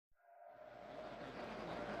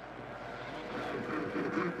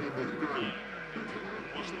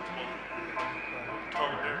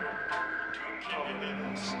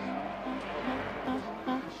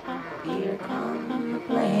Here come the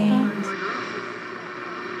planes.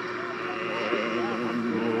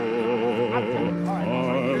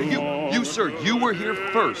 You, sir, you were here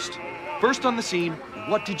first. First on the scene,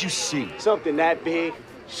 what did you see? Something that big.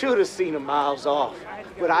 Should have seen them miles off.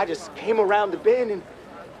 But I just came around the bend and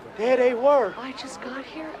there they were. I just got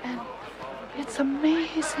here and it's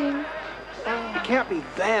amazing. It can't be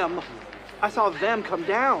them. I saw them come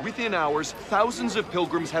down. Within hours, thousands of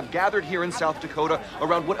pilgrims have gathered here in South Dakota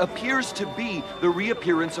around what appears to be the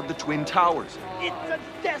reappearance of the Twin Towers. It's a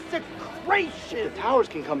desecration. The towers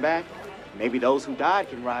can come back. Maybe those who died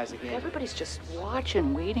can rise again. Everybody's just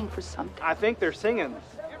watching, waiting for something. I think they're singing.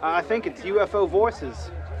 I think it's UFO voices.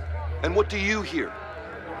 And what do you hear?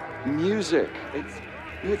 Music. It's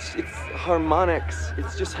harmonics.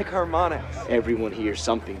 It's just like harmonics. Everyone hears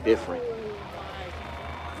something different.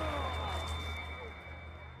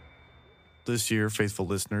 This year, faithful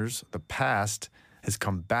listeners, the past has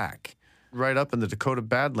come back, right up in the Dakota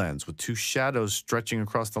Badlands with two shadows stretching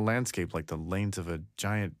across the landscape like the lanes of a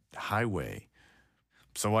giant highway.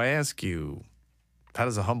 So I ask you, how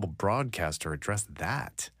does a humble broadcaster address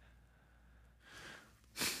that?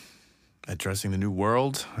 Addressing the new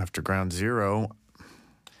world after Ground Zero,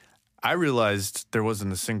 I realized there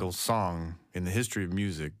wasn't a single song in the history of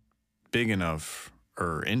music big enough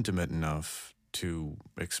or intimate enough to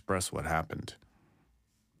express what happened.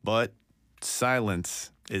 But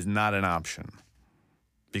silence is not an option.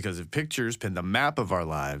 Because if pictures pin the map of our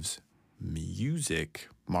lives, music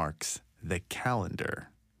marks the calendar.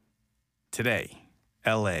 Today,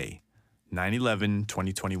 LA,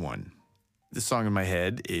 9/11/2021. This song in my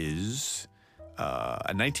head is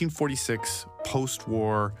a 1946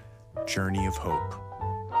 post-war Journey of Hope.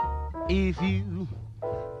 If you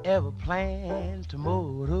ever plan to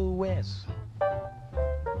motor west,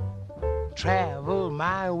 travel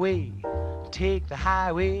my way, take the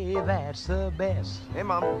highway, that's the best. Hey,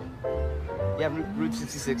 Mom. Yeah, Route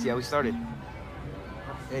 66. Yeah, we started.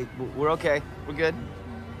 Hey, we're okay. We're good.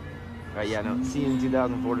 All right, yeah, no. See you in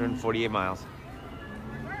 2,448 miles.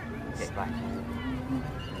 Okay, bye.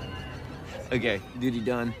 Okay, duty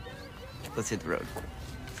done. Let's hit the road.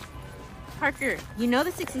 Parker, you know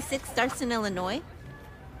the 66 starts in Illinois?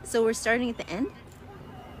 So we're starting at the end?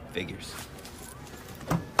 Figures.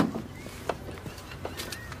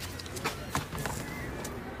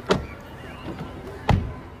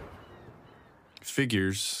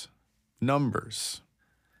 Figures, numbers.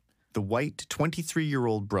 The white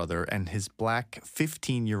 23-year-old brother and his black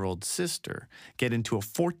 15-year-old sister get into a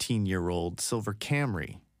 14-year-old silver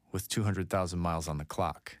Camry with 200,000 miles on the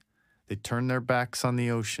clock. They turn their backs on the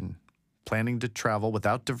ocean, planning to travel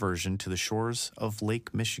without diversion to the shores of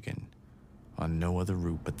Lake Michigan on no other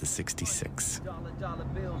route but the 66. Dollar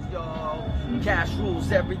bills, y'all. Cash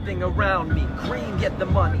rules everything around me. Cream, get the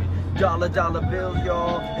money. Dollar bill,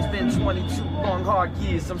 y'all. It's been 22 long, hard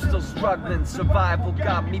years. I'm still struggling. Survival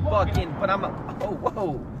got me bugging, but I'm a... Oh,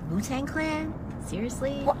 whoa. Wu-Tang Clan?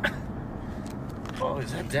 Seriously? What? Oh,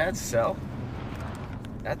 is that Dad's cell?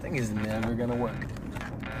 That thing is never gonna work.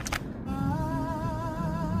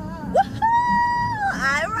 Woohoo!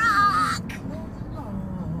 I rock!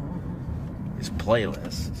 His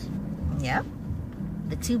playlist. Yep.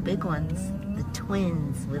 The two big ones. The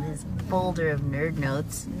twins with his folder of nerd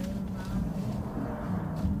notes.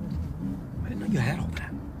 I didn't know you had all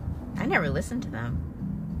that. I never listened to them.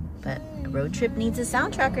 But a road trip needs a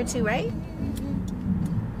soundtrack or two, right?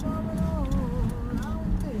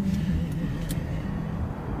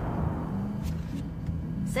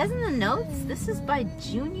 Says in the notes, this is by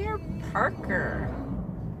Junior Parker.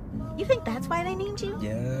 You think that's why they named you?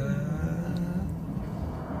 Yeah.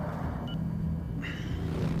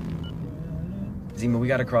 Zima, we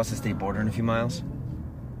gotta cross the state border in a few miles.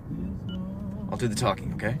 I'll do the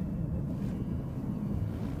talking, okay?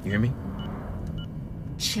 You hear me?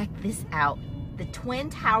 Check this out. The Twin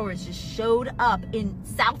Towers just showed up in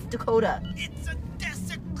South Dakota. It's a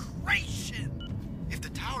desecration. If the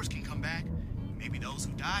towers can come back, maybe those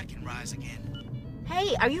who died can rise again.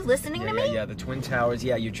 Hey, are you listening to me? Yeah, the Twin Towers.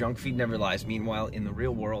 Yeah, your junk feed never lies. Meanwhile, in the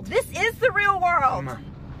real world... This is the real world! Come on.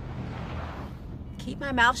 Keep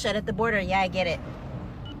my mouth shut at the border. Yeah, I get it.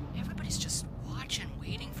 Everybody's just watching,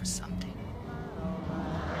 waiting for something.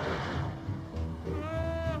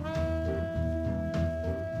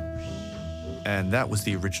 And that was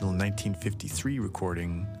the original 1953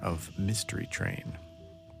 recording of Mystery Train.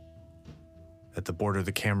 At the border,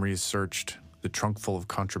 the Camry is searched, the trunk full of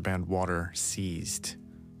contraband water seized.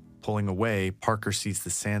 Pulling away, Parker sees the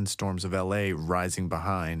sandstorms of LA rising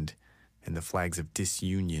behind and the flags of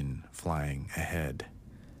disunion flying ahead.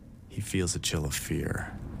 He feels a chill of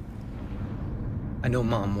fear. I know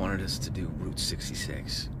Mom wanted us to do Route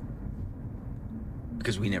 66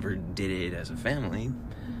 because we never did it as a family.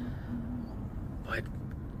 But,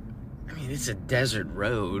 I mean, it's a desert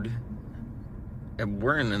road. And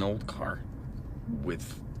we're in an old car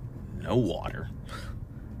with no water.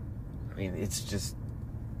 I mean, it's just,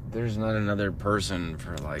 there's not another person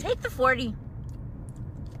for like... Take the 40.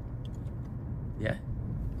 Yeah?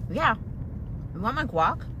 Yeah. You want my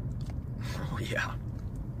guac? Oh, yeah.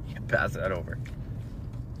 You can pass that over.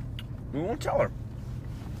 We won't tell her.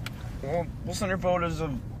 We'll send her photos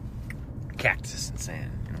of cactus and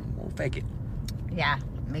sand. You know, we'll fake it. Yeah,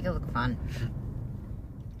 make it look fun.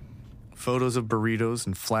 Photos of burritos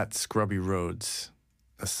and flat, scrubby roads.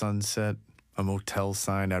 A sunset, a motel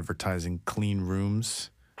sign advertising clean rooms.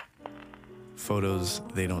 Photos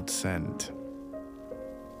they don't send.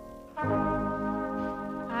 I'll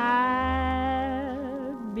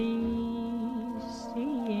be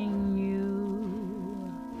seeing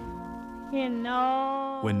you in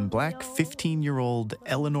all. When black 15-year-old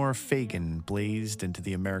Eleanor Fagan blazed into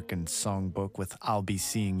the American songbook with I'll Be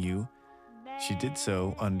Seeing You, she did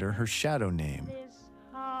so under her shadow name,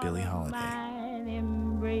 Billie Holiday.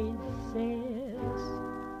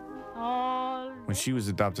 When she was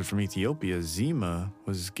adopted from Ethiopia, Zima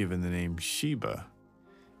was given the name Sheba.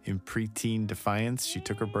 In preteen defiance, she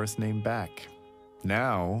took her birth name back.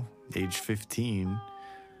 Now, age 15,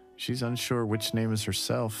 she's unsure which name is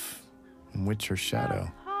herself and which her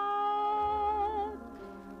shadow.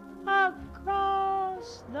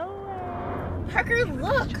 Parker,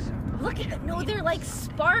 look! Look at them. No, they're like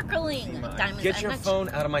sparkling. Diamonds. Get your phone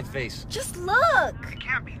out of my face. Just look! It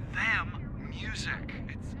can't be them. Music.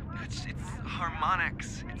 It's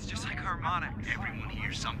harmonics. It's just like harmonics. Everyone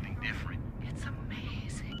hears something different. It's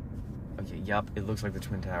amazing. Okay, yup, it looks like the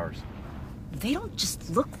Twin Towers. They don't just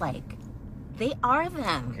look like. They are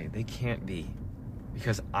them. Okay, they can't be.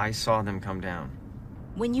 Because I saw them come down.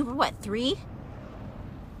 When you were, what, 3?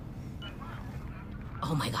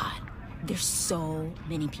 Oh my God. There's so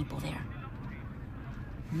many people there.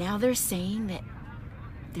 Now they're saying that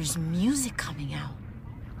there's music coming out.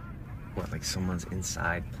 What, like someone's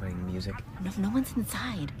inside playing music? No one's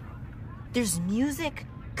inside. There's music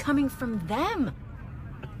coming from them.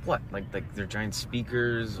 What, like their giant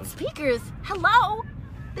speakers? Speakers? Hello?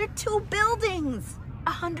 They're 2 buildings,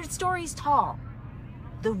 100 stories tall.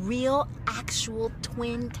 The real, actual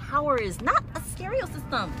Twin Towers, not a stereo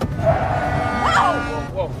system. Whoa!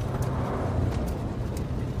 Whoa.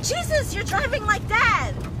 Jesus, you're driving like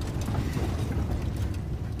that!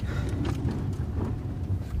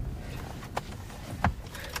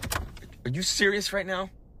 Are you serious right now?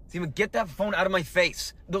 Zima, get that phone out of my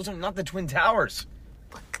face. Those are not the Twin Towers.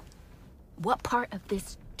 Look, what part of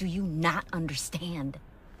this do you not understand?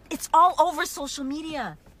 It's all over social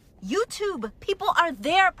media. YouTube, people are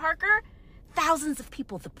there, Parker. Thousands of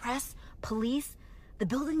people, the press, police, the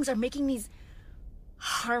buildings are making these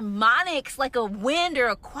harmonics like a wind or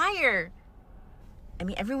a choir. I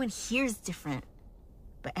mean, everyone hears different,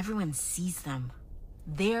 but everyone sees them.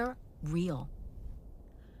 They're real.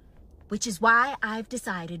 Which is why I've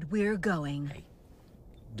decided we're going. Hey,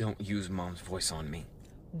 don't use Mom's voice on me.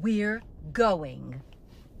 We're going.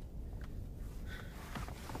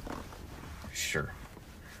 Sure.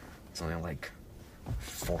 It's only like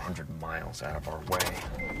 400 miles out of our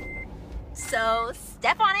way. So,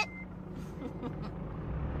 step on it.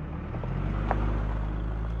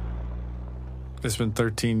 It's been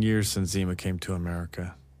 13 years since Zima came to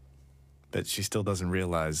America. But she still doesn't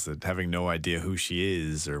realize that having no idea who she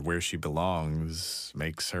is or where she belongs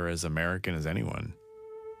makes her as American as anyone.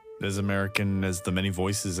 As American as the many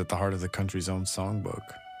voices at the heart of the country's own songbook.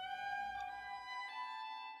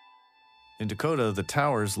 In Dakota, the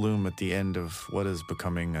towers loom at the end of what is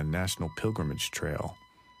becoming a national pilgrimage trail.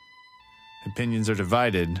 Opinions are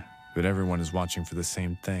divided, but everyone is watching for the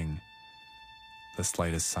same thing: the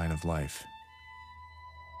slightest sign of life.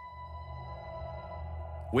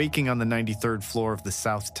 Waking on the 93rd floor of the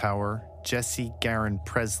South Tower, Jesse Garin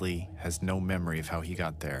Presley has no memory of how he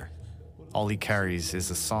got there. All he carries is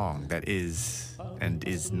a song that is and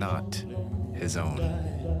is not his own.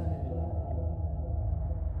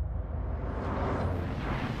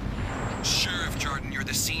 Sheriff Jordan, you're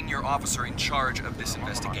the senior officer in charge of this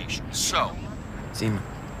investigation. So, Zima.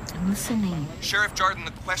 I'm listening. Sheriff Jordan,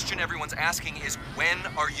 the question everyone's asking is, when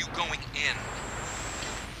are you going in?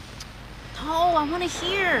 Oh, I want to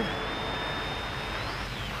hear.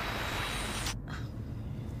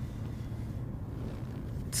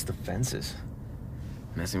 It's the fences.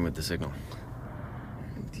 Messing with the signal.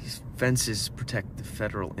 These fences protect the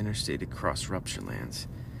federal interstate across rupture lands.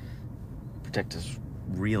 Protect us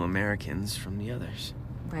real Americans from the others.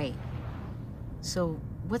 Right. So,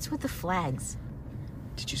 what's with the flags?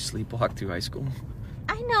 Did you sleepwalk through high school?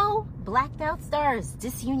 I know. Blacked out stars.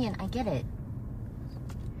 Disunion. I get it.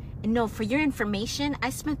 And no, for your information, I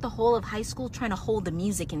spent the whole of high school trying to hold the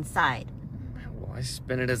music inside. Well, I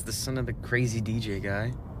spent it as the son of the crazy DJ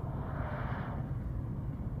guy.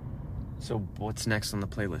 So, what's next on the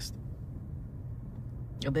playlist?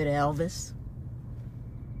 A bit of Elvis.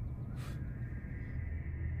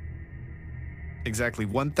 Exactly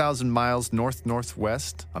 1,000 miles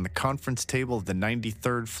north-northwest, on the conference table of the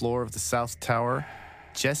 93rd floor of the South Tower,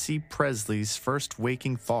 Jesse Presley's first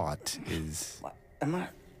waking thought is... Am I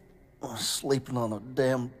sleeping on a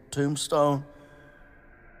damn tombstone?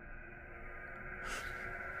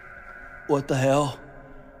 What the hell?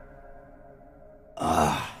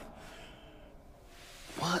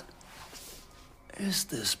 What is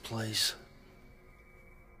this place?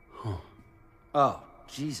 Huh. Oh,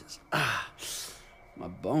 Jesus. My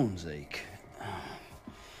bones ache.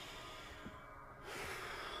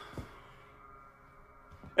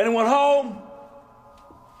 Anyone home?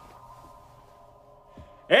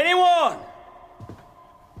 Anyone?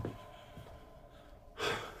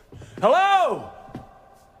 Hello?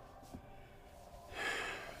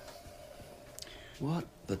 What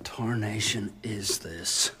the tarnation is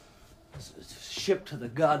this? Is it a ship to the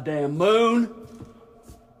goddamn moon?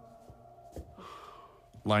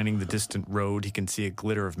 Lining the distant road, he can see a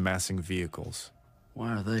glitter of massing vehicles.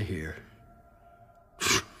 Why are they here?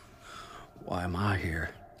 Why am I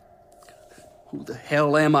here? Who the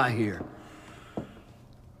hell am I here?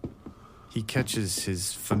 He catches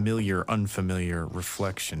his familiar, unfamiliar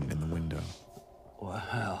reflection in the window.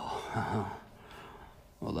 Well,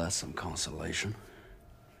 well, that's some consolation.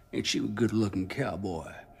 Ain't you a good-looking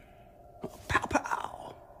cowboy? Pow,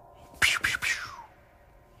 pow. Pew, pew, pew.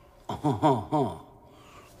 Uh-huh.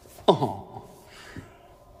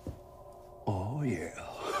 Oh, yeah.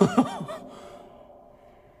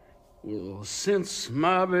 Well, since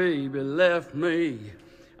my baby left me,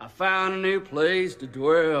 I found a new place to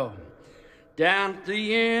dwell. Down at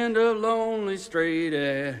the end of Lonely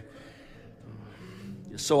Street,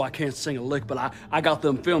 so I can't sing a lick, but I got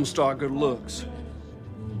them film star good looks.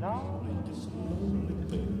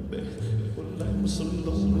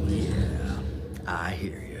 Yeah, I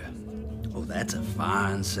hear you. Oh, that's a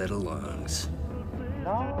fine set of lungs.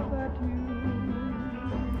 All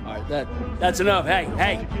right, that's enough. Hey,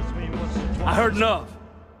 I heard enough.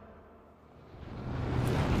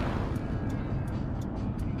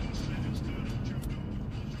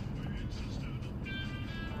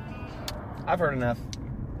 I've heard enough.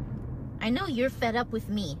 I know you're fed up with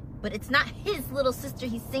me, but it's not his little sister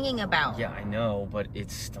he's singing about. Yeah, I know, but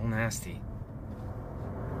it's still nasty.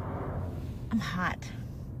 I'm hot.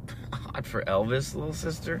 Hot for Elvis, little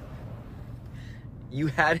sister? You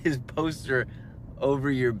had his poster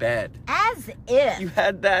over your bed. As if. You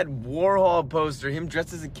had that Warhol poster, him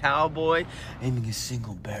dressed as a cowboy, aiming a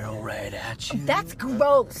single barrel right at you. That's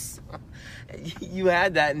gross. You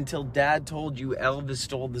had that until Dad told you Elvis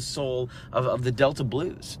stole the soul of the Delta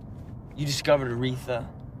Blues. You discovered Aretha,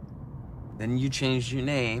 then you changed your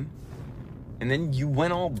name, and then you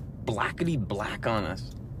went all blackety black on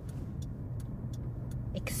us.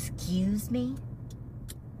 Excuse me?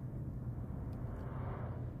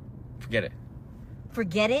 Forget it.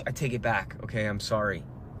 Forget it? I take it back, okay? I'm sorry.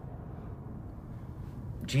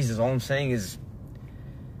 Jesus, all I'm saying is,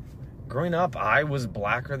 growing up, I was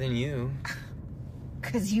blacker than you.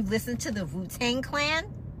 'Cause you listened to the Wu-Tang Clan?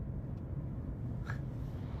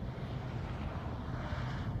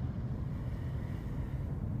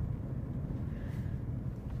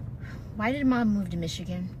 Why did Mom move to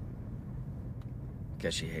Michigan?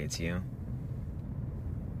 Guess she hates you.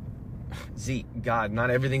 Z, God, not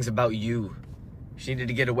everything's about you. She needed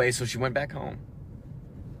to get away, so she went back home.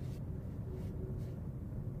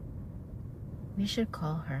 We should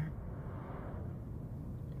call her.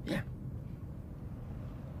 Yeah.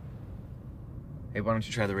 Hey, why don't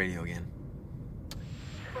you try the radio again?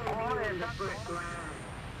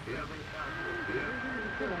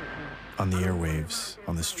 On the airwaves,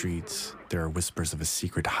 on the streets, there are whispers of a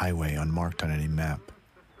secret highway unmarked on any map.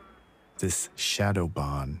 This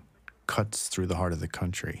Shadowbahn cuts through the heart of the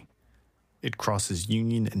country. It crosses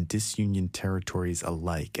Union and disunion territories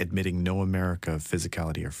alike, admitting no America of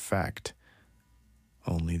physicality or fact,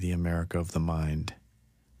 only the America of the mind.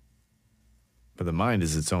 But the mind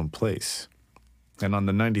is its own place, and on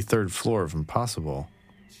the 93rd floor of Impossible,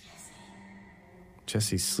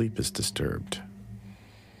 Jesse's sleep is disturbed.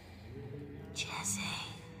 Jesse.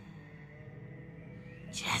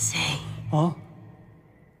 Jesse. Huh?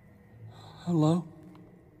 Hello?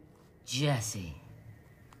 Jesse,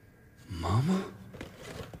 Mama?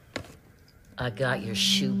 I got your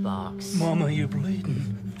shoebox. Mama, you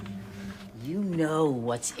bleeding? You know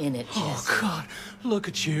what's in it, Jesse. Oh, God, look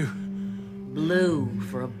at you. Blue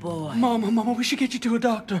for a boy. Mama, we should get you to a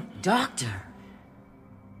doctor. Doctor?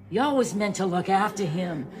 You always meant to look after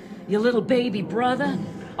him. Your little baby brother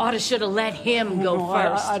oughta shoulda let him go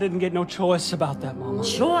first. I didn't get no choice about that, Mama.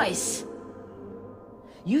 Choice?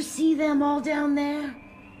 You see them all down there?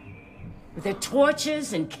 With their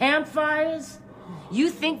torches and campfires? You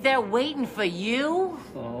think they're waiting for you?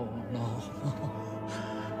 Oh, no.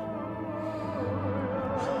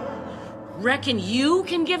 Reckon you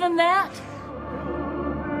can give him that?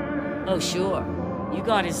 Oh, sure. You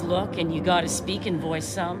got his look and you got his speaking voice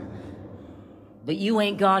some. But you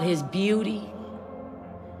ain't got his beauty,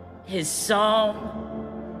 his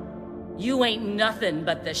song. You ain't nothing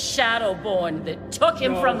but the Shadowbahn that took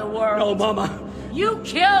him from the world. No, Mama. You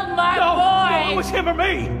killed my boy! No, it was him or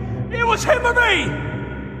me! It was him or me!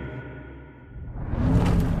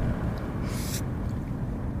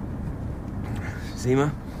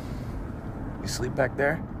 Zima? You sleep back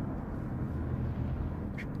there?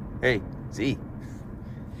 Hey, Z.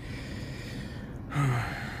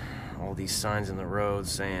 All these signs in the road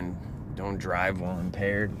saying, don't drive while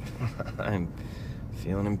impaired. I'm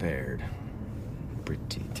feeling impaired.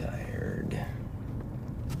 Pretty tired.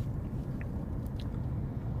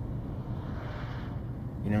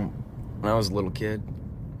 You know, when I was a little kid,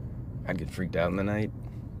 I'd get freaked out in the night.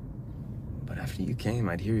 But after you came,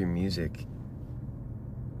 I'd hear your music.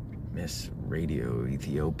 Miss Radio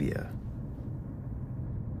Ethiopia.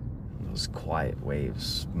 Those quiet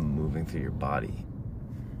waves moving through your body.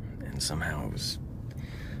 And somehow it was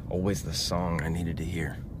always the song I needed to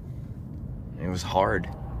hear. And it was hard.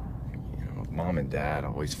 You know, with Mom and Dad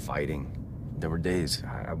always fighting. There were days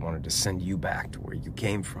I wanted to send you back to where you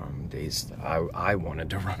came from. Days that I wanted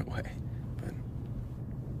to run away. But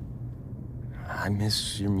I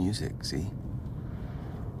miss your music, Z.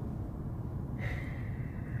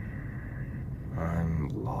 I'm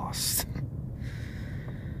lost.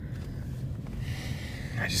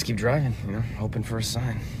 I just keep driving, you know, hoping for a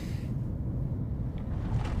sign.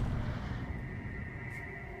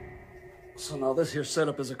 So now this here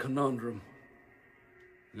setup is a conundrum.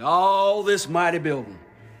 All this mighty building,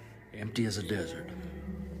 empty as a desert.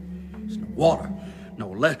 There's no water,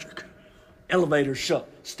 no electric. Elevators shut,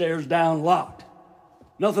 stairs down locked.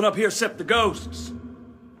 Nothing up here except the ghosts.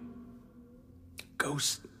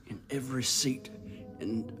 Ghosts in every seat.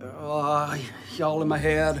 And y'all in my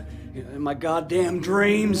head, in my goddamn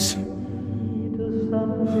dreams.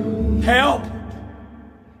 Help!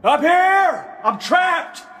 Up here! I'm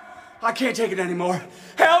trapped! I can't take it anymore.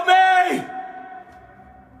 Help me!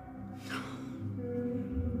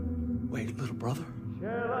 Wait, little brother.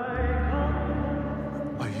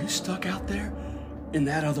 Are you stuck out there in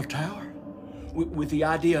that other tower? With the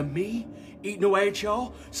idea of me eating away at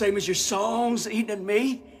y'all? Same as your songs eating at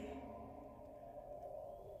me?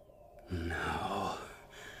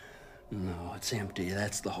 No, it's empty.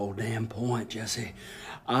 That's the whole damn point, Jesse.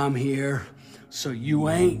 I'm here, so you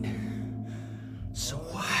ain't. So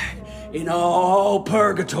why, in all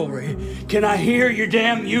purgatory, can I hear your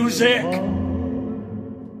damn music?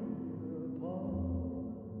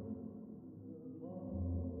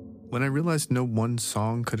 When I realized no one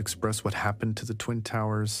song could express what happened to the Twin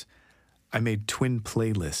Towers, I made twin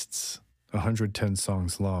playlists, 110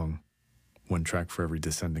 songs long, one track for every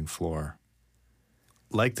descending floor.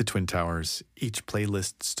 Like the Twin Towers, each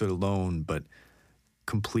playlist stood alone, but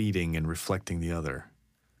completing and reflecting the other.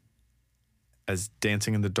 As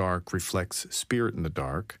Dancing in the Dark reflects Spirit in the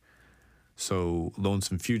Dark, so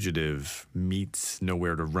Lonesome Fugitive meets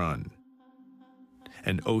Nowhere to Run.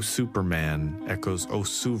 And Oh Superman echoes Oh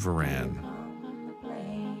Sovereign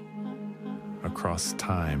across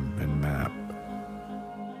time and map.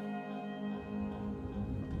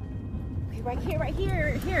 Okay, right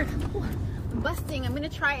here. Ooh, I'm busting. I'm gonna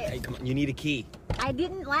try it. Hey, come on, you need a key. I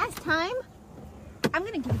didn't last time. I'm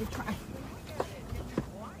gonna give it a try.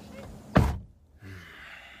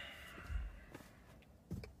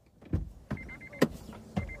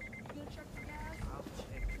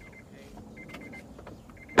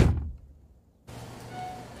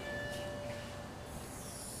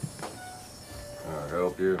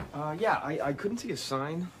 Help you? Yeah, I couldn't see a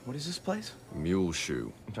sign. What is this place? Mule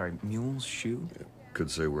Shoe. I'm sorry, Mule's Shoe? Yeah, could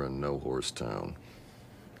say we're in no horse town.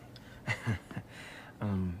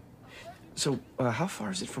 So, how far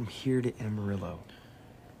is it from here to Amarillo?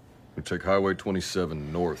 We take Highway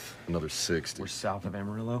 27 north, another 60. We're south of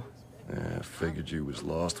Amarillo. Yeah, I figured you was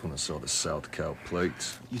lost when I saw the South Cow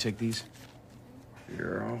plates. You take these?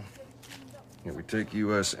 Yeah. Yeah, we take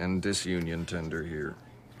U.S. and disunion tender here.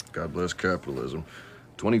 God bless capitalism.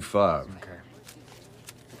 25. Okay.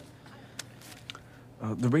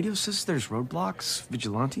 The radio says there's roadblocks,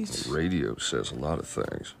 vigilantes. The radio says a lot of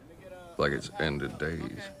things. Like it's ended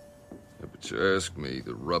days. But you ask me,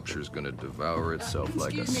 the rupture's gonna devour itself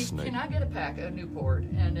like a Excuse me, snake. can I get a pack of Newport?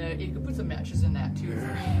 And you could put some matches in that, too.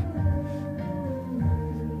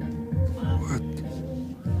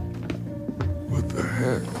 What the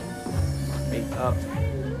heck? Hey,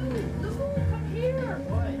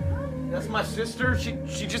 that's my sister.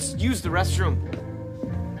 She just used the restroom.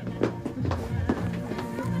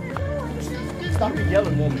 Stop the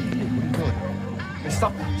yelling, woman. What are you doing? Hey,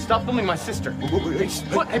 stop filming my sister.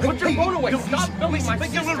 Hey, put your phone away. Stop filming my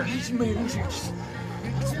sister. It's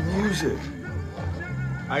music.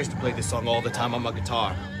 I used to play this song all the time on my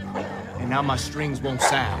guitar. And now my strings won't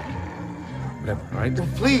sound. Whatever, all right? Well,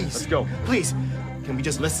 please. Let's go. Please. Can we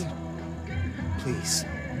just listen? Please.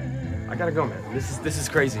 I gotta go, man. This is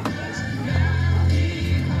crazy.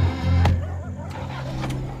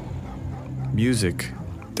 Music,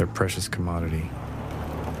 their precious commodity.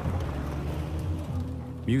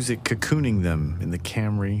 Music cocooning them in the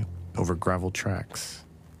Camry over gravel tracks,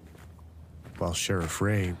 while Sheriff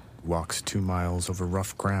Ray walks 2 miles over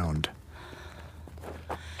rough ground.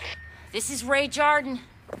 This is Ray Jordan.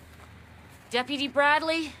 Deputy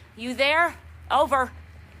Bradley, you there? Over.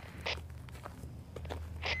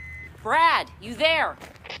 Brad, you there?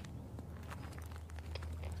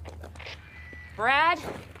 Brad?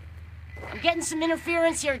 I'm getting some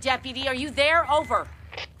interference here, Deputy. Are you there? Over.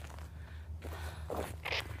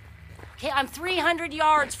 Okay, I'm 300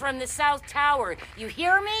 yards from the South Tower. You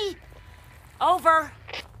hear me? Over.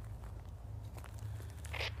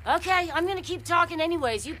 Okay, I'm gonna keep talking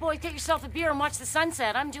anyways. You boys get yourself a beer and watch the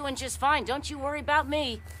sunset. I'm doing just fine. Don't you worry about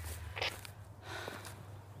me.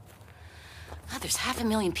 God, there's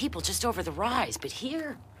 500,000 people just over the rise, but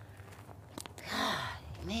here... God,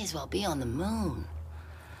 you may as well be on the moon.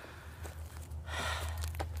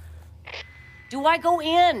 Do I go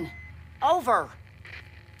in? Over.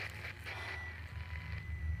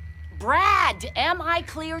 Brad, am I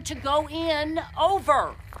clear to go in?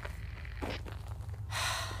 Over.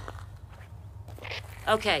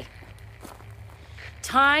 Okay.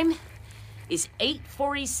 Time is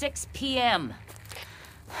 8:46 p.m.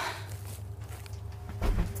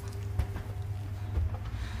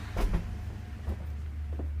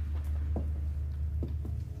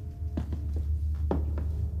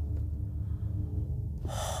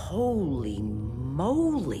 Holy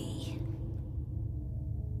moly.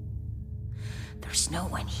 There's no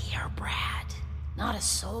one here, Brad. Not a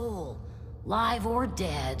soul, live or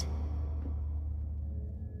dead.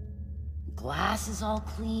 Glass is all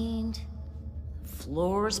cleaned,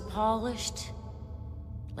 floor's polished,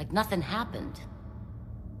 like nothing happened.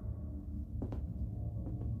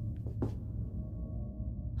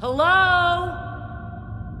 Hello?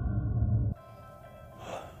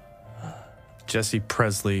 Jesse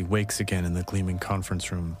Presley wakes again in the gleaming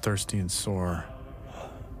conference room, thirsty and sore.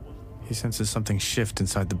 He senses something shift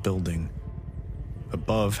inside the building.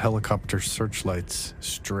 Above, helicopter searchlights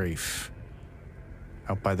strafe.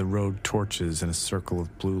 Out by the road, torches and a circle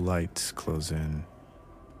of blue lights close in.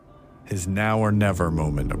 His now or never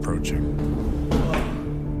moment approaching.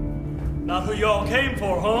 Not who y'all came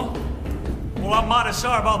for, huh? Well, I'm mighty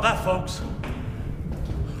sorry about that, folks.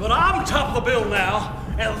 But I'm top of the bill now,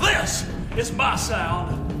 and this is my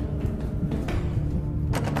sound.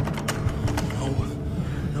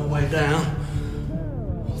 No way down.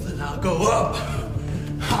 Well, then I'll go up.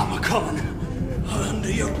 I'm a-coming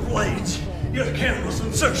under your blades, your cameras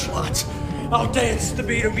and searchlights. I'll dance to the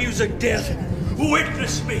beat of music, death.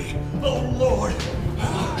 Witness me, oh Lord.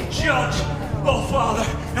 Judge, oh Father,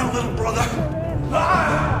 and little brother.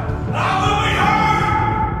 I will be heard!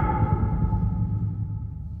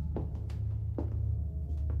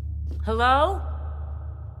 Hello?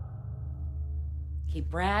 Okay,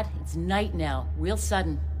 Brad, it's night now. Real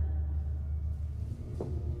sudden.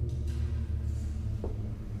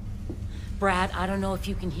 Brad, I don't know if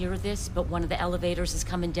you can hear this, but one of the elevators is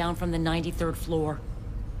coming down from the 93rd floor.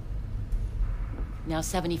 Now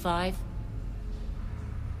 75.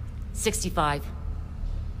 65.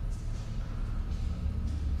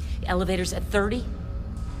 The elevator's at 30.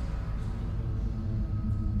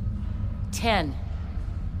 10.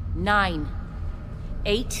 9.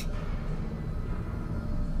 8.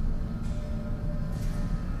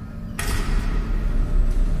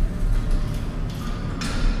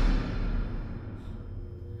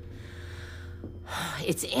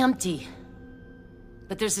 It's empty.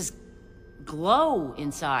 But there's this glow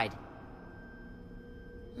inside.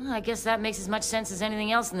 Well, I guess that makes as much sense as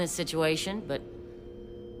anything else in this situation, but...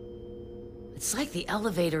 it's like the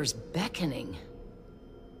elevator's beckoning.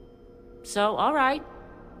 So, all right.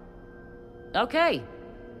 Okay.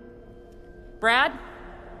 Brad,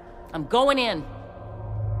 I'm going in.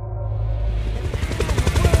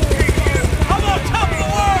 I'm on top of the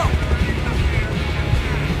world!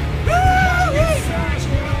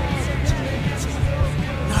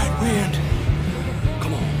 Night wind,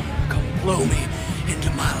 come on, come blow me into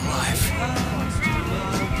my life.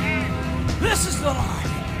 This is the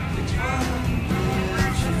life.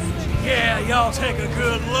 Yeah, y'all take a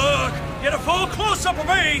good look. Get a full close-up of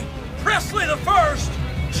me. Presley the first,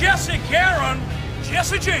 Jesse Garon,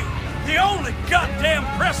 Jesse G, the only goddamn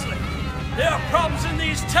Presley. There are problems in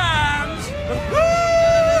these times, but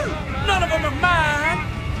woo! None of them are mine.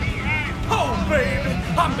 Oh, baby,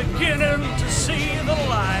 I'm beginning to see the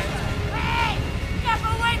light. Hey! Step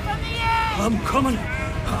away from the edge! I'm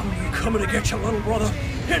coming to get you, little brother,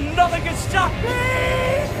 and nothing can stop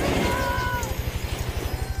me!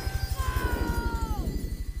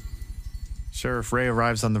 Sheriff Ray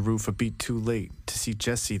arrives on the roof a beat too late to see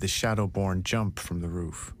Jesse the Shadowbahn jump from the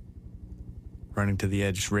roof. Running to the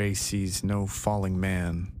edge, Ray sees no falling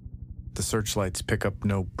man. The searchlights pick up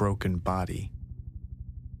no broken body.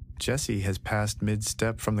 Jesse has passed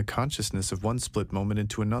mid-step from the consciousness of one split moment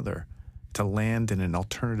into another, to land in an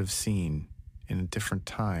alternative scene, in a different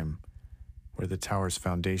time, where the tower's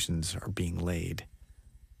foundations are being laid.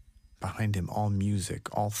 Behind him, all music,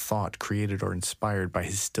 all thought created or inspired by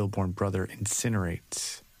his stillborn brother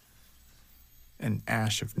incinerates. An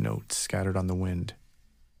ash of notes scattered on the wind.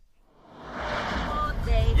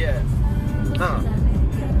 Yeah.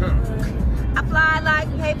 I fly like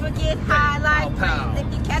paper, get high like planes.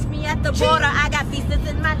 If you catch me at the border, I got pieces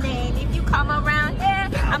in my name. If you come around here,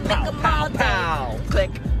 I make them all day.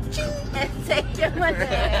 Click. And take your money.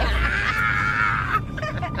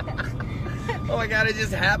 Oh my god, it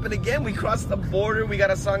just happened again. We crossed the border. We got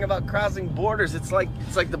a song about crossing borders. It's like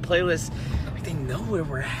the playlist. Like they know where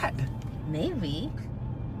we're at. Maybe.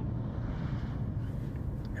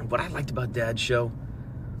 And what I liked about Dad's show,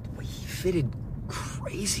 the way he fitted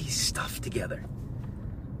crazy stuff together.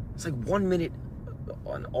 It's like 1 minute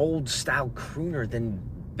an old style crooner, then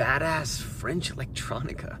badass French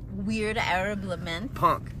electronica. Weird Arab lament.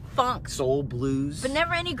 Punk. Funk. Soul blues. But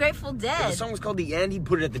never any Grateful Dead. Yeah, the song was called The End. He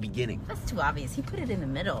put it at the beginning. That's too obvious. He put it in the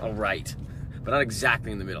middle. Oh, right. But not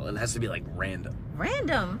exactly in the middle. It has to be like random.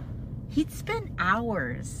 Random? He'd spend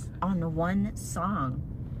hours on one song.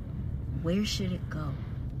 Where should it go?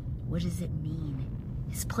 What does it mean?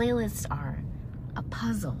 His playlists are a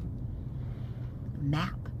puzzle, a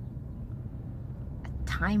map, a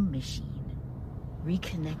time machine,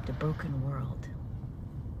 reconnect a broken world.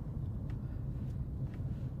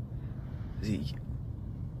 Z,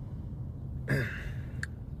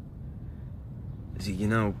 you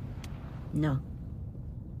know... No.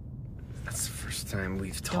 That's the first time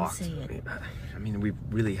we've talked. Don't say it. I mean, we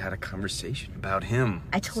really had a conversation about him.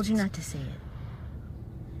 I told you not to say it.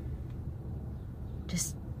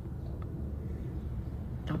 Just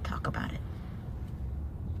don't talk about it.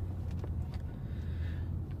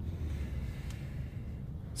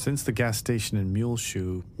 Since the gas station in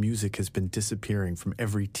Muleshoe, music has been disappearing from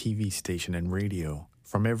every TV station and radio,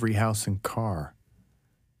 from every house and car.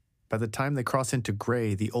 By the time they cross into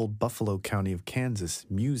Gray, the old Buffalo County of Kansas,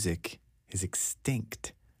 music is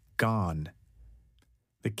extinct, gone.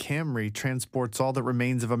 The Camry transports all that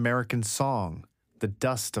remains of American song, the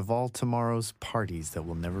dust of all tomorrow's parties that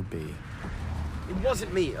will never be. It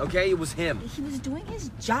wasn't me, okay? It was him. He was doing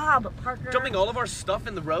his job, Parker. Dumping all of our stuff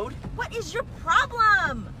in the road? What is your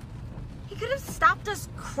problem? He could have stopped us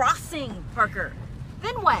crossing, Parker.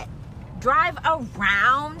 Then what? Drive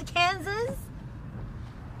around Kansas?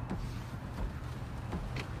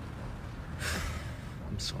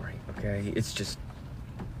 I'm sorry, okay? It's just...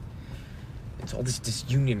 it's all this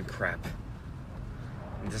disunion crap.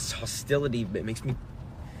 And this hostility that makes me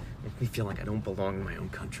feel like I don't belong in my own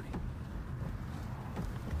country.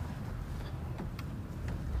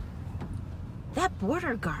 That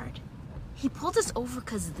border guard, he pulled us over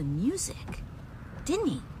because of the music, didn't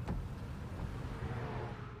he?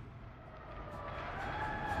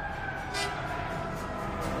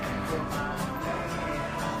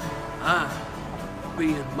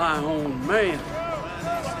 Being my own man.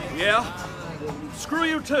 Yeah? Screw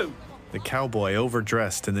you too. The cowboy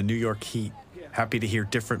overdressed in the New York heat, happy to hear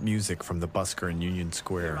different music from the busker in Union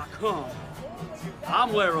Square. Here I come.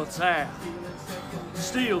 I'm where it's at.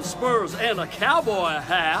 Steel spurs and a cowboy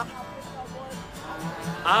hat.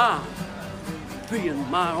 I'm being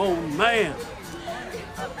my own man.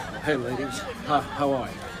 Hey, ladies, how are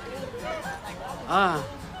you? I'm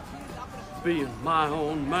being my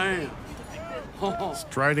own man.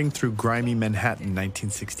 Striding through grimy Manhattan,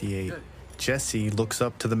 1968, Jesse looks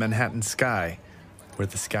up to the Manhattan sky, where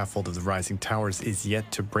the scaffold of the rising towers is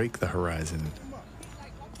yet to break the horizon.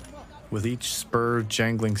 With each spur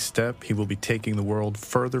jangling step, he will be taking the world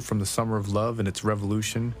further from the summer of love and its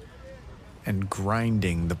revolution, and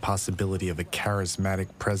grinding the possibility of a charismatic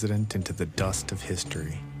president into the dust of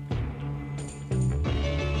history.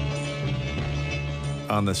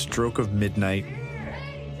 On the stroke of midnight,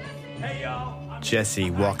 Jesse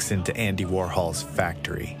walks into Andy Warhol's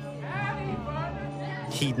factory.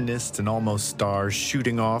 Hedonists and almost stars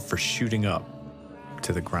shooting off or shooting up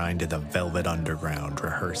to the grind of the Velvet Underground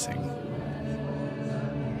rehearsing.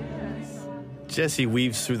 Jesse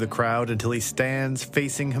weaves through the crowd until he stands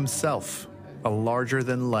facing himself, a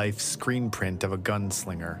larger-than-life screen print of a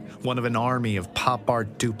gunslinger, one of an army of pop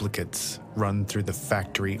art duplicates run through the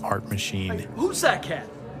factory art machine. Hey, who's that cat?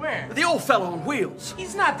 Where? The old fellow on wheels.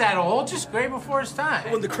 He's not that old, just way before his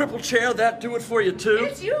time. When the crippled chair, that do it for you too?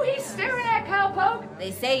 It's you he's staring at, cowpoke.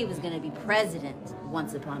 They say he was gonna be president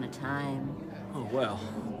once upon a time. Oh, well,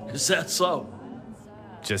 is that so?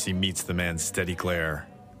 Jesse meets the man's steady glare,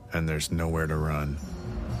 and there's nowhere to run.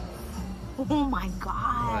 Oh my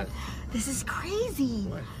God. This is crazy.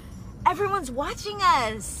 What? Everyone's watching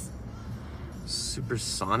us.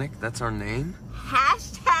 Supersonic? That's our name?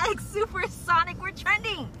 Hashtag Supersonic, we're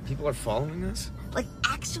trending. People are following us? Like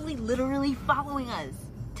actually literally following us.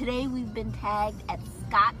 Today we've been tagged at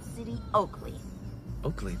Scott City, Oakley.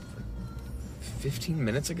 Oakley? 15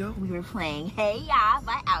 minutes ago? We were playing Hey Ya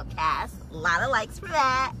by Outkast. A lot of likes for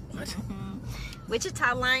that. What?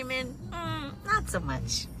 Wichita lineman, not so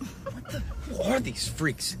much. Who are these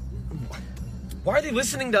freaks? Why are they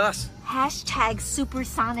listening to us? Hashtag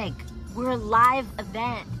Supersonic. We're a live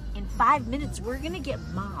event. In 5 minutes, we're gonna get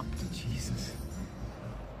mobbed. Jesus.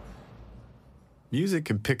 Music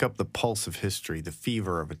can pick up the pulse of history, the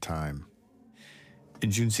fever of a time.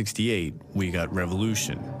 In June 68, we got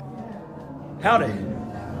Revolution. Howdy.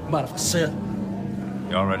 Mind if I sit?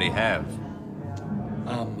 You already have.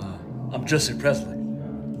 I'm Jesse Presley.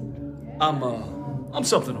 I'm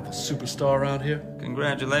something of a superstar around here.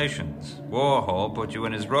 Congratulations. Warhol put you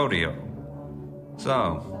in his rodeo.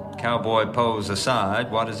 So, cowboy pose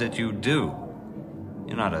aside, what is it you do?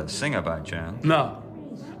 You're not a singer by chance. No,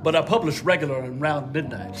 but I publish regular and round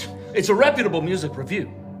midnight. It's a reputable music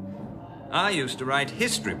review. I used to write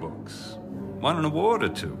history books. Won an award or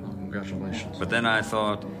two. Congratulations. But then I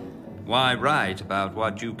thought, why write about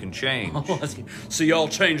what you can change? So y'all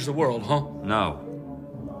changed the world, huh? No.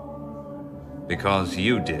 Because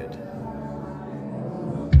you did.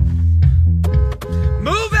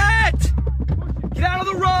 Move it! Get out of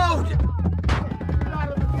the road!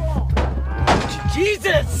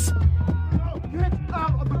 Jesus! Get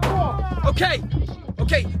out of the car!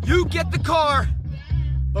 Okay, you get the car,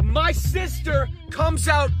 but my sister comes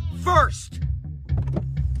out first.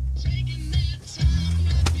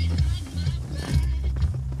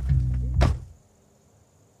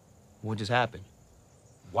 What just happened?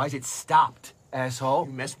 Why is it stopped, asshole?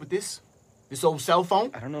 You messed with this? This old cell phone?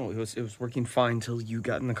 I don't know. It was working fine till you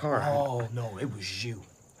got in the car. Oh, no, it was you.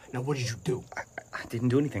 Now, what did you do? I didn't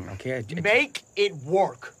do anything, okay? Make it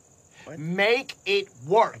work. What? Make it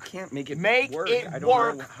work. I can't make it work. Make it I don't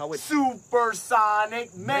work. know how it...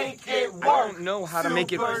 Supersonic, make it work. I don't know how to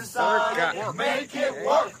make it work. Make it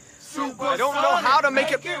work. Supersonic, I don't know how to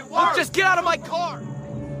make it work. Look, just get out of my car.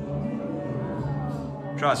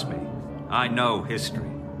 Trust me, I know history.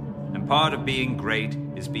 And part of being great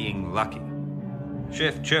is being lucky.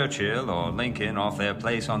 Shift Churchill or Lincoln off their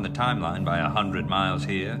place on the timeline by 100 miles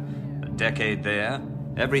here, a decade there,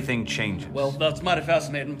 everything changes. Well, that's mighty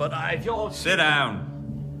fascinating, but you'll... Sit down.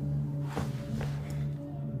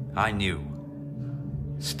 I knew,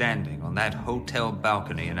 standing on that hotel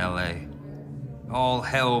balcony in L.A., all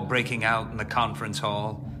hell breaking out in the conference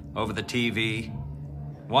hall, over the TV.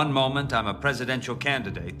 One moment, I'm a presidential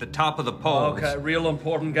candidate, the top of the polls. Okay, real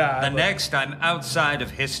important guy. The next, I'm outside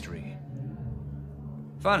of history.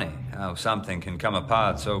 Funny how something can come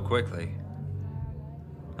apart so quickly.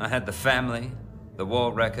 I had the family, the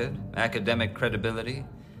war record, academic credibility.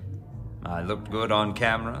 I looked good on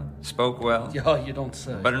camera, spoke well. Yeah, you don't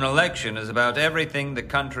say. But an election is about everything the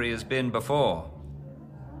country has been before,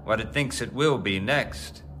 what it thinks it will be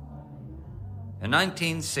next. In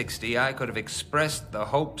 1960, I could have expressed the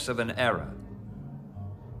hopes of an era.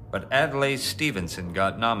 But Adlai Stevenson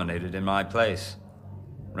got nominated in my place.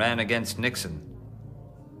 Ran against Nixon.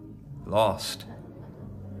 Lost.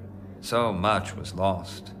 So much was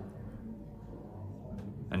lost.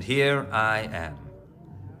 And here I am,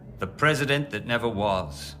 the president that never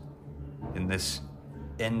was, in this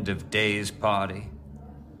end of days party,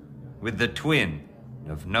 with the twin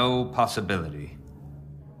of no possibility,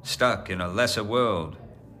 stuck in a lesser world,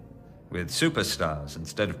 with superstars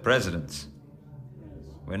instead of presidents,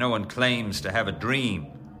 where no one claims to have a dream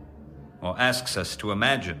or asks us to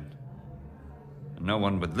imagine, and no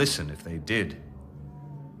one would listen if they did,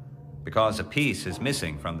 because a piece is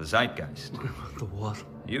missing from the zeitgeist. The what?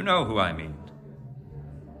 You know who I mean.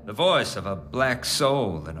 The voice of a black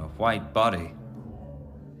soul in a white body.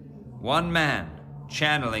 One man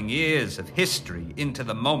channeling years of history into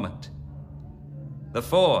the moment. The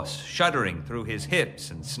force shuddering through his hips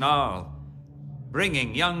and snarl,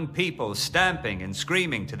 bringing young people stamping and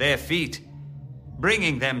screaming to their feet,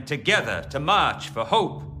 bringing them together to march for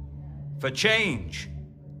hope, for change,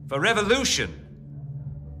 for revolution,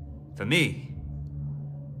 for me.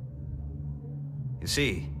 You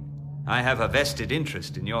see, I have a vested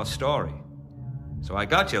interest in your story, so I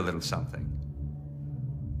got you a little something.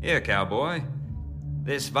 Here, cowboy.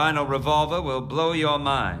 This vinyl revolver will blow your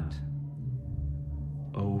mind.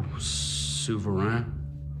 Oh, Souverain.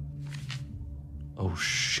 Oh,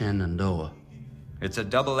 Shenandoah. It's a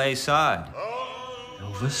double-A side.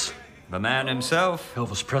 Elvis? The man himself.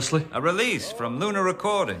 Elvis Presley? A release from Lunar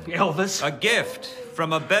Recording. Elvis? A gift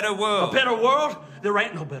from a better world. A better world? There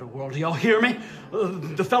ain't no better world, y'all hear me?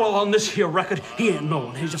 The fellow on this here record, he ain't no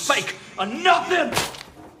one. He's a fake. A nothing!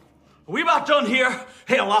 Are we about done here?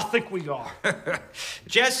 Hell, I think we are.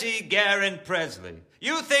 Jesse Garin Presley.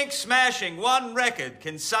 You think smashing one record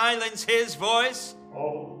can silence his voice?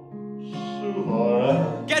 Oh,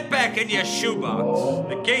 Suva. Get back in your shoebox.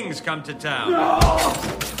 The king's come to town. No!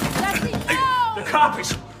 Jesse, no! The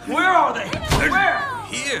copies! Where are they? Where?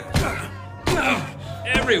 Here.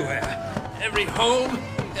 Everywhere. Every home,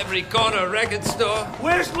 every corner record store.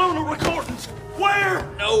 Where's Lunar Recordings? Where?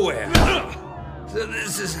 Nowhere. So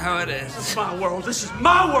this is how it is. This is my world. This is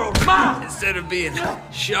my world. Mine! Instead of being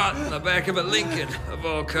shot in the back of a Lincoln, of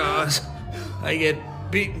all cars, I get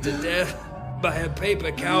beaten to death by a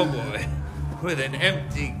paper cowboy with an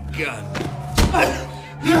empty gun.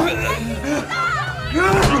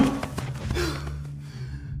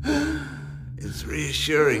 It's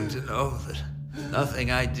reassuring to know that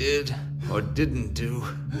nothing I did or didn't do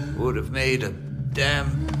would have made a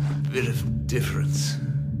damn bit of difference.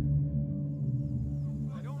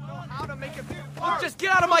 Just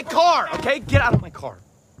get out of my car, okay? Get out of my car.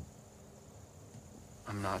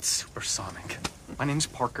 I'm not supersonic. My name's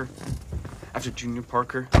Parker. After Junior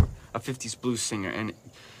Parker, a 50s blues singer, and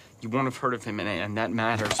you won't have heard of him, and that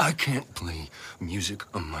matters. I can't play music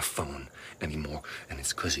on my phone anymore, and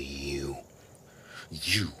it's because of you.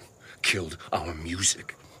 You killed our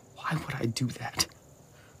music. Why would I do that?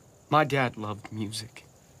 My dad loved music.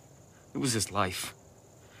 It was his life.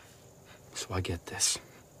 So I get this.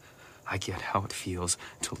 I get how it feels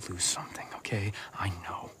to lose something, okay? I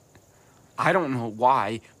know. I don't know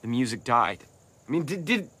why the music died. I mean, did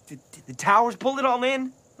the towers pull it all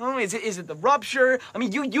in? Oh, is it the rupture? I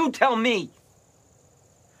mean, you tell me.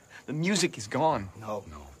 The music is gone. No.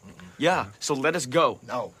 Yeah, so let us go.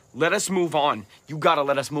 No. Let us move on. You gotta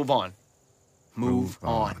let us move on. Move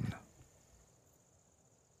on.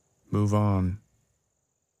 Move on.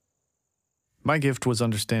 My gift was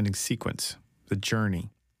understanding sequence, the journey.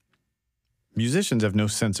 Musicians have no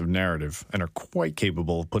sense of narrative and are quite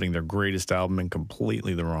capable of putting their greatest album in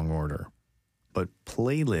completely the wrong order. But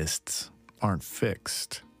playlists aren't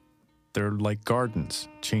fixed. They're like gardens,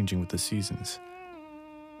 changing with the seasons.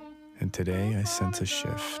 And today I sense a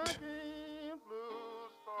shift.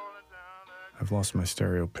 I've lost my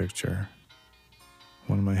stereo picture.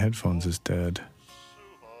 One of my headphones is dead.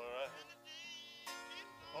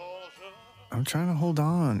 I'm trying to hold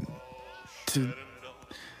on to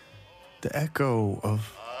the echo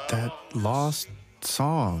of that lost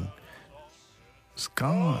song. It's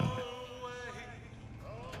gone.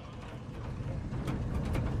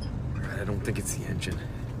 I don't think it's the engine.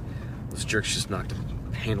 Those jerks just knocked a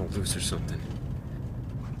panel loose or something.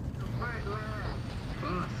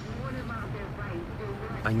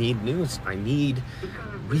 I need news. I need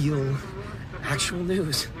real, actual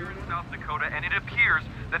news. Here in South Dakota, and it appears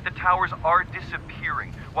that the towers are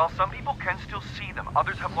disappearing. While some people can still see them,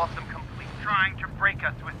 others have lost them completely. Trying to break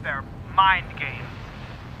us with their mind games.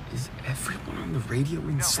 Is everyone on the radio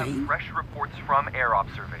insane? Fresh reports from air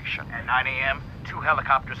observation. At 9 a.m., 2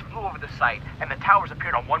 helicopters flew over the site, and the towers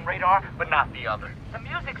appeared on one radar, but not the other. The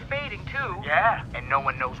music's fading, too. Yeah, and no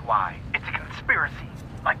one knows why. It's a conspiracy.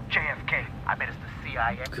 Like JFK. I bet it's the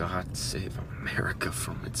CIA. God save America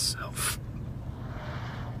from itself.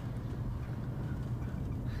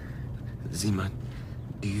 Zima,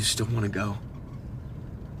 do you still want to go?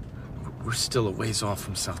 We're still a ways off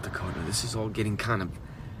from South Dakota. This is all getting kind of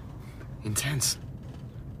intense.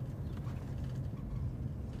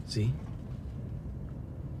 See?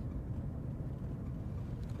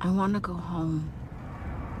 I want to go home.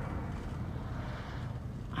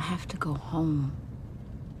 I have to go home.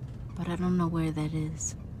 But I don't know where that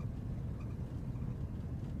is.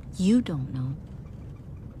 You don't know.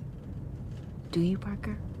 Do you,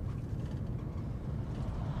 Parker?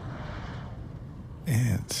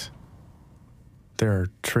 Ants. There are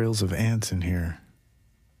trails of ants in here.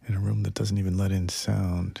 In a room that doesn't even let in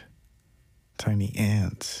sound. Tiny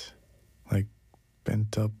ants. Like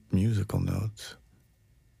bent up musical notes.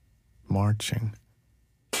 Marching.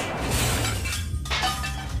 Please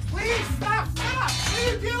stop! What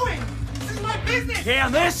are you doing? This is my business! Yeah,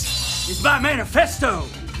 this is my manifesto.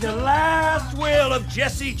 The last will of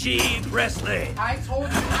Jesse G. Presley. I told you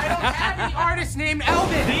I don't have any artist named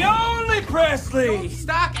Elvis. The only Presley. Don't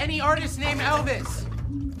stock any artist named Elvis.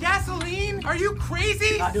 Gasoline? Are you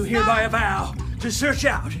crazy? I do hereby vow to search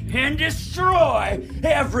out and destroy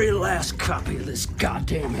every last copy of this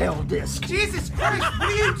goddamn hell disc. Jesus Christ, what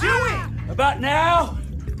are you doing? About now,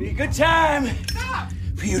 be a good time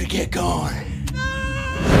for you to get gone.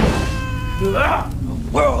 The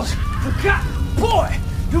world's forgotten boy,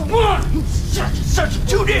 the one who's such a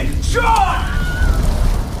two-dick Sean!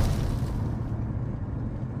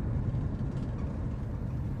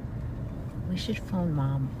 We should phone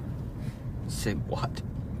Mom. Say what?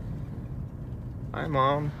 Hi,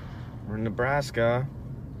 Mom. We're in Nebraska.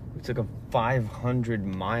 We took a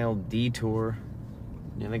 500-mile detour.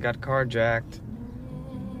 Nearly got carjacked.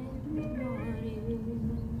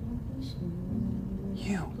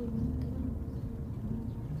 You.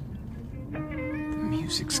 The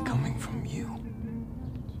music's coming from you.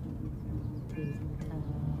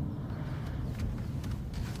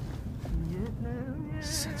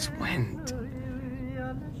 Since when?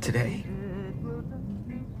 Today?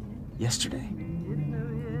 Yesterday?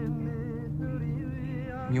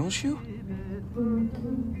 Muleshoe?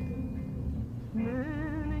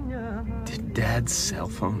 Did Dad's cell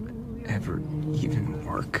phone ever even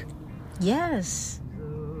work? Yes,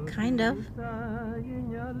 kind of.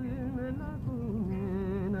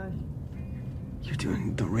 You're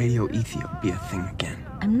doing the Radio Ethiopia thing again.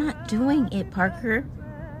 I'm not doing it, Parker.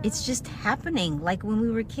 It's just happening, like when we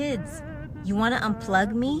were kids. You want to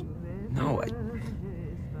unplug me? No, I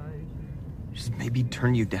just maybe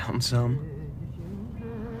turn you down some.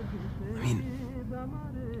 I mean,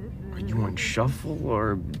 are you on shuffle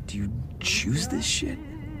or do you choose this shit?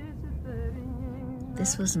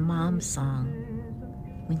 This was Mom's song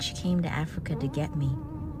when she came to Africa to get me.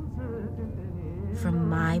 From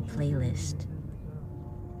my playlist.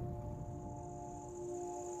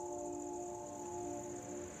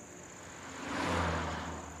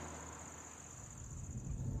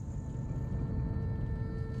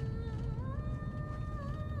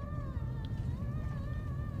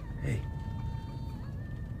 Hey,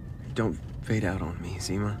 don't fade out on me,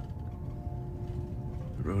 Zima.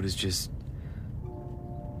 The road is just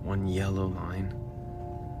one yellow line.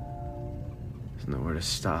 There's nowhere to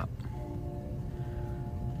stop.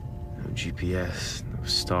 No GPS, no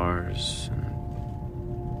stars, and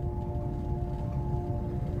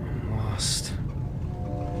I'm lost.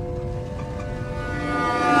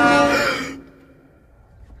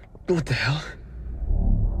 What the hell?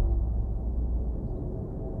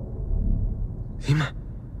 Zima?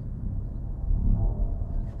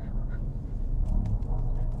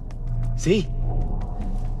 See?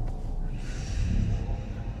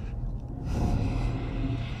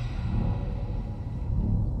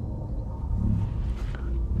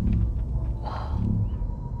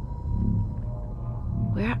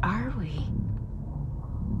 Where are we?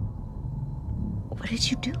 What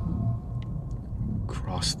did you do?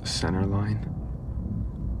 Cross the center line.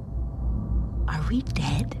 Are we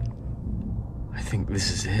dead? I think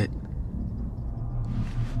this is it.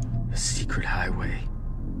 A secret highway.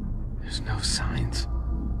 There's no signs,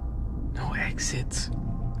 no exits,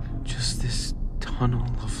 just this tunnel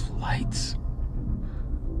of lights.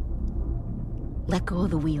 Let go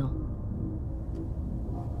of the wheel.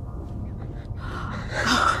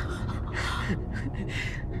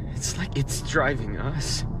 It's like it's driving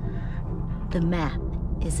us. The map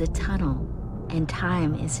is a tunnel, and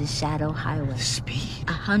time is a shadow highway. Speed.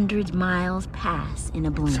 100 miles pass in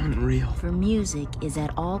a blink. It's unreal. For music is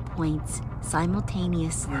at all points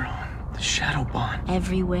simultaneously. We're on the Shadowbahn.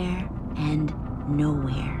 Everywhere and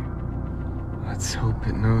nowhere. Let's hope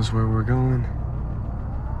it knows where we're going.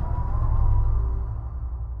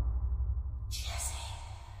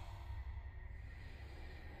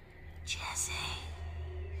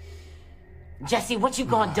 Jesse, what you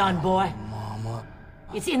gone done, boy? Mama.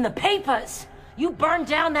 It's in the papers. You burned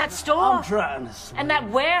down that store. I'm trying to sleep. And that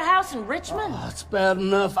warehouse in Richmond. Oh, it's bad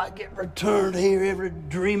enough I get returned here every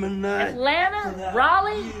dreaming night. Atlanta,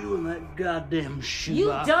 Raleigh. You and that goddamn shoe. You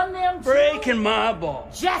done them too? Breaking my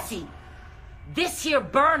balls. Jesse, this here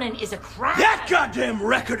burning is a crime. That goddamn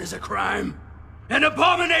record is a crime. An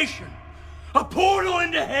abomination. A portal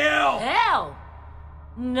into hell. Hell?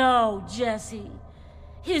 No, Jesse.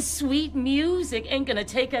 His sweet music ain't gonna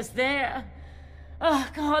take us there. Oh,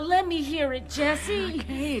 God, let me hear it, Jesse. I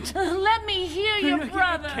can't. Let me hear your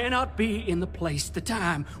brother. You cannot be in the place, the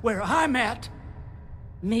time, where I'm at.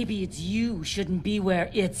 Maybe it's you shouldn't be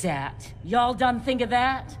where it's at. Y'all done think of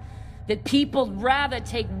that? That people'd rather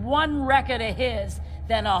take one record of his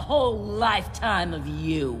than a whole lifetime of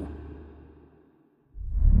you.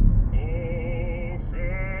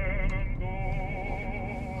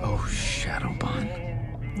 Oh, Shadowbahn.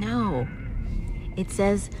 No. It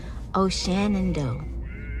says Shenandoah,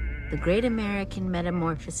 the great American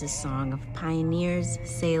metamorphosis song of pioneers,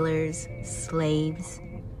 sailors, slaves,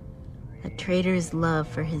 a trader's love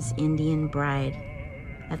for his Indian bride,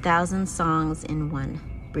 1,000 songs in one,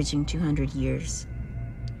 bridging 200 years.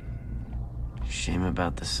 Shame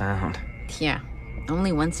about the sound. Yeah,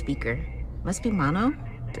 only one speaker. Must be mono?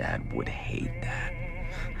 Dad would hate that.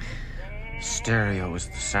 Stereo is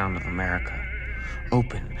the sound of America.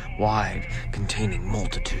 Open, wide, containing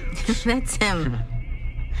multitudes. That's him.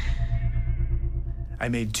 I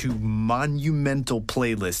made 2 monumental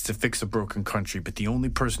playlists to fix a broken country, but the only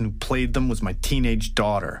person who played them was my teenage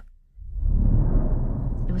daughter.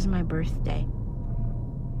 It was my birthday.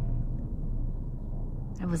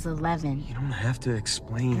 I was 11. You don't have to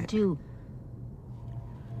explain I it. do.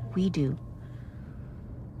 We do.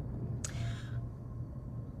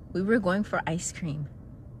 We were going for ice cream.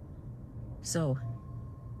 So,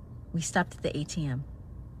 we stopped at the ATM.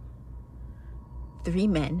 3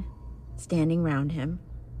 men standing round him.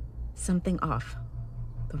 Something off.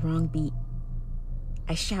 The wrong beat.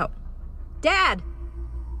 I shout, "Dad!"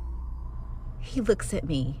 He looks at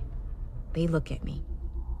me. They look at me.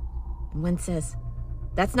 One says,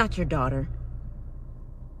 "That's not your daughter."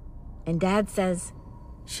 And Dad says,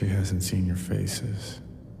 She hasn't seen your faces.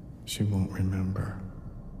 She won't remember.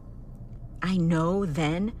 I know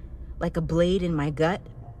then, like a blade in my gut,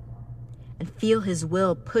 and feel his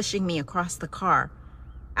will pushing me across the car,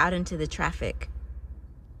 out into the traffic.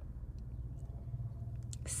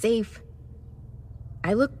 Safe.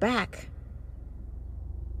 I look back.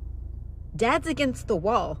 Dad's against the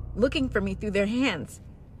wall, looking for me through their hands.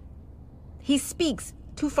 He speaks,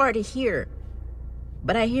 too far to hear,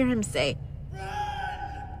 but I hear him say,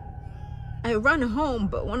 I run home,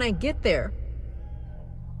 but when I get there,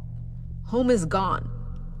 home is gone.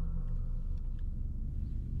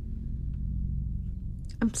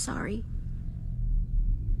 I'm sorry.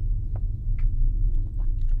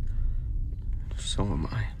 So am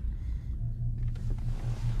I.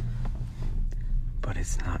 But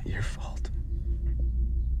it's not your fault.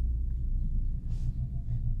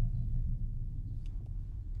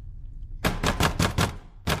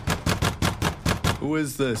 Who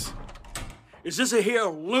is this? Is this a here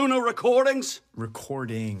Luna Recordings?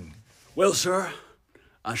 Recording. Well, sir,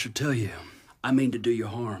 I should tell you, I mean to do you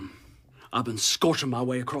harm. I've been scorching my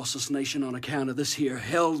way across this nation on account of this here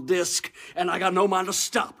hell disc, and I got no mind to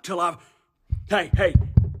stop till I've... Hey,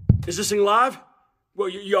 is this thing live? Well,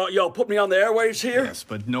 y'all put me on the airwaves here? Yes,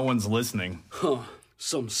 but no one's listening. Huh,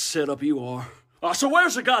 some setup you are. So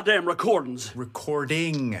where's the goddamn recordings?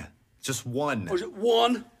 Recording. Just one. Oh, is it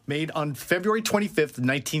one? Made on February 25th,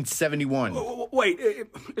 1971. Wait,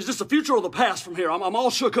 is this the future or the past from here? I'm all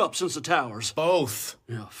shook up since the towers. Both.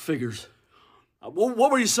 Yeah, figures.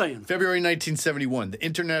 What were you saying? February 1971, the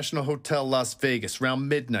International Hotel Las Vegas, around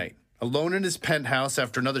midnight. Alone in his penthouse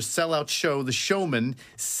after another sellout show, the showman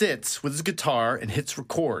sits with his guitar and hits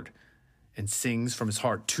record and sings from his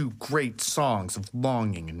heart 2 great songs of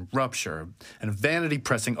longing and rupture and a vanity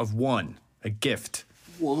pressing of one, a gift.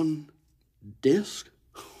 One disc?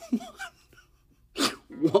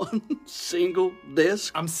 One single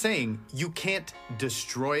disc? I'm saying you can't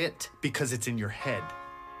destroy it because it's in your head.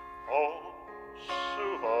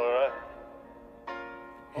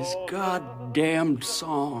 His goddamned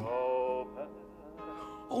song.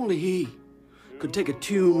 Only he could take a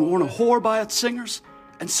tune worn a whore by its singers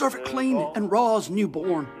and serve it clean and raw as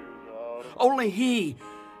newborn. Only he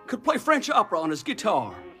could play French opera on his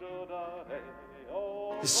guitar.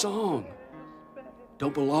 His song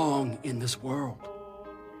don't belong in this world.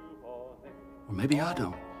 Or maybe I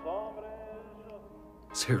don't.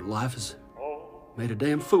 This here life has made a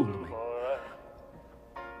damn fool of me.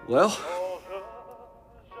 Well,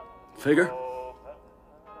 figure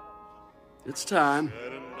it's time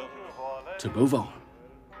to move on.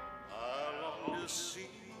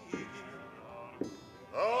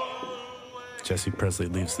 Jesse Presley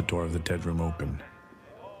leaves the door of the dead room open.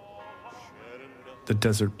 The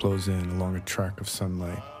desert blows in along a track of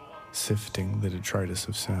sunlight, sifting the detritus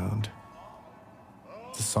of sound.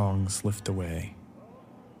 The songs lift away.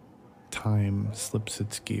 Time slips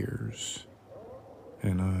its gears,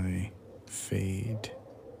 and I fade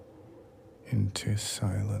into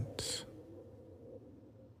silence.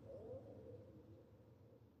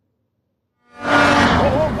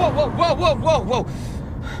 Whoa!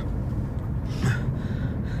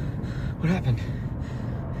 What happened?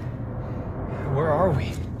 Where are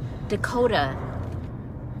we? Dakota.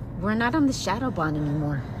 We're not on the Shadowbahn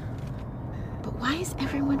anymore. But why is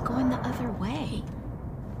everyone going the other way?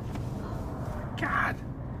 God.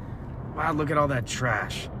 Wow, look at all that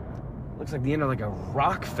trash. Looks like the end of like a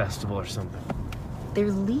rock festival or something.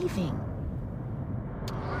 They're leaving.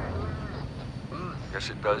 Yes,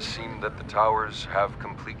 it does seem that the towers have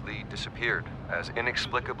completely disappeared, as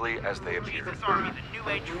inexplicably as they appeared. Jesus Army, the New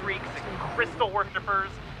Age freaks, the crystal worshippers,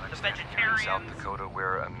 the vegetarians. In South Dakota,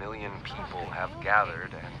 where 1 million people have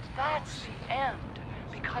gathered, and That's the end,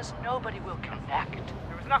 because nobody will connect.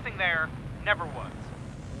 There was nothing there, never was.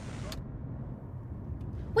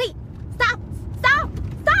 Wait! Stop! Stop!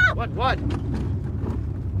 Stop! What?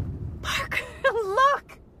 Parker,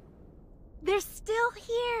 look! They're still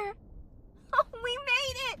here. Oh, we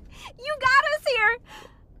made it! You got us here!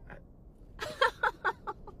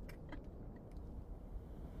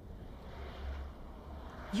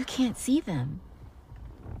 You can't see them.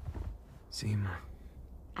 Seema.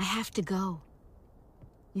 I have to go.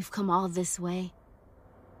 You've come all this way.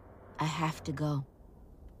 I have to go.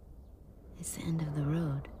 It's the end of the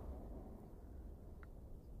road.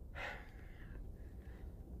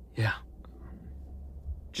 Yeah.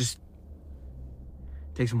 Just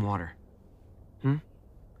take some water.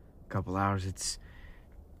 Couple hours, it's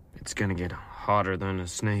gonna get hotter than a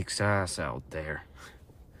snake's ass out there.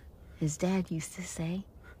 His dad used to say.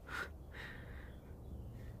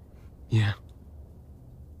 Yeah.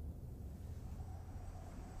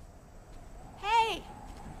 Hey!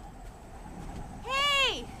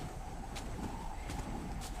 Hey!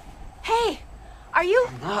 Hey! Are you?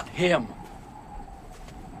 Not him.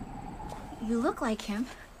 You look like him.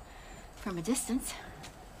 From a distance.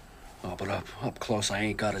 Oh, but up close, I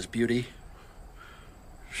ain't got his beauty.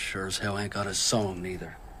 Sure as hell ain't got his song,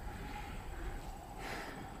 neither.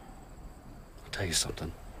 I'll tell you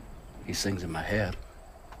something. He sings in my head.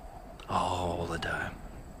 All the time.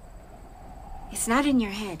 It's not in your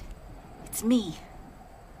head. It's me.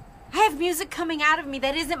 I have music coming out of me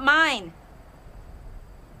that isn't mine.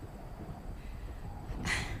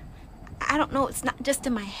 I don't know, it's not just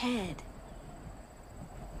in my head.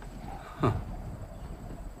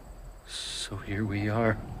 So here we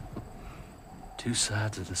are. Two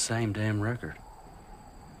sides of the same damn record.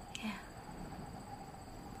 Yeah.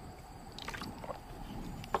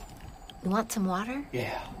 You want some water?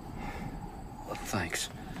 Yeah. Well, thanks.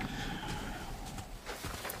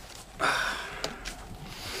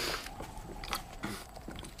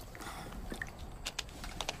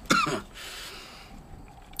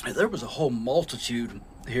 There was a whole multitude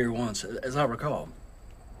here once, as I recall.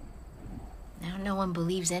 Now no one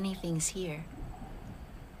believes anything's here.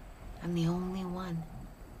 I'm the only one.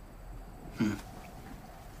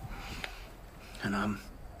 And I'm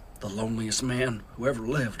the loneliest man who ever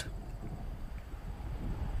lived.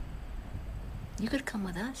 You could come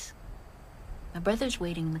with us. My brother's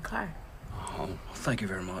waiting in the car. Oh, thank you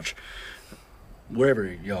very much. Wherever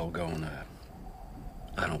y'all going,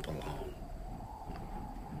 I don't belong.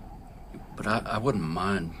 But I wouldn't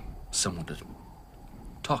mind someone to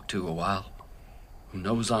talk to a while. Who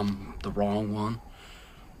knows I'm the wrong one.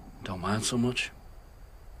 Don't mind so much.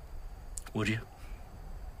 Would you?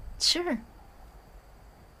 Sure.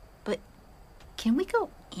 But can we go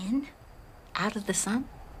in? Out of the sun?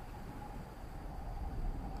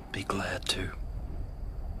 Be glad to.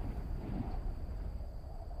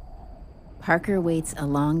 Parker waits a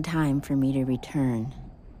long time for me to return.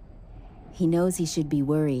 He knows he should be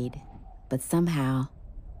worried, but somehow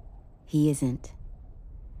he isn't.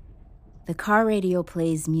 The car radio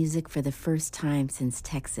plays music for the first time since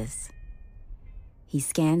Texas. He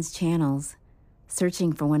scans channels,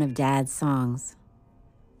 searching for one of Dad's songs.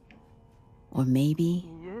 Or maybe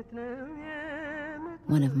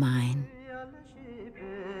one of mine.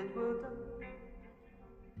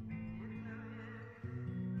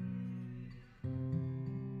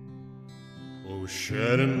 Oh,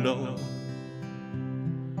 Shenandoah,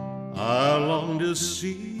 I long to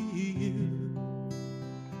see you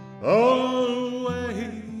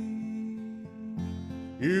away,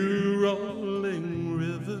 you rolling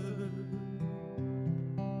river.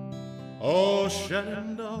 Oh,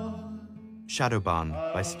 Shenandoah.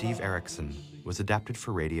 Shadowbahn by Steve Erickson was adapted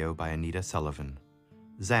for radio by Anita Sullivan.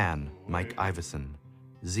 Zan, Mike Iveson.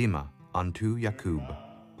 Zima, Antu Yakub.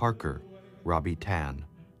 Parker, Robbie Tan.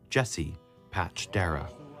 Jesse, Patch Dara.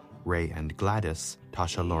 Ray and Gladys,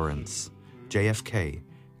 Tasha Lawrence. JFK,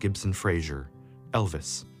 Gibson Fraser.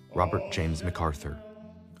 Elvis, Robert James MacArthur.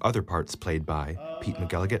 Other parts played by Pete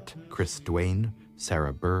McElligott, Chris Duane,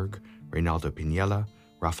 Sarah Berg, Reynaldo Pinella,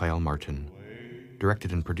 Raphael Martin.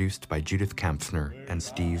 Directed and produced by Judith Kampfner and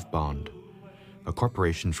Steve Bond. A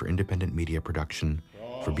corporation for independent media production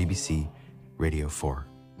for BBC Radio 4.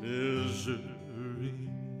 Is it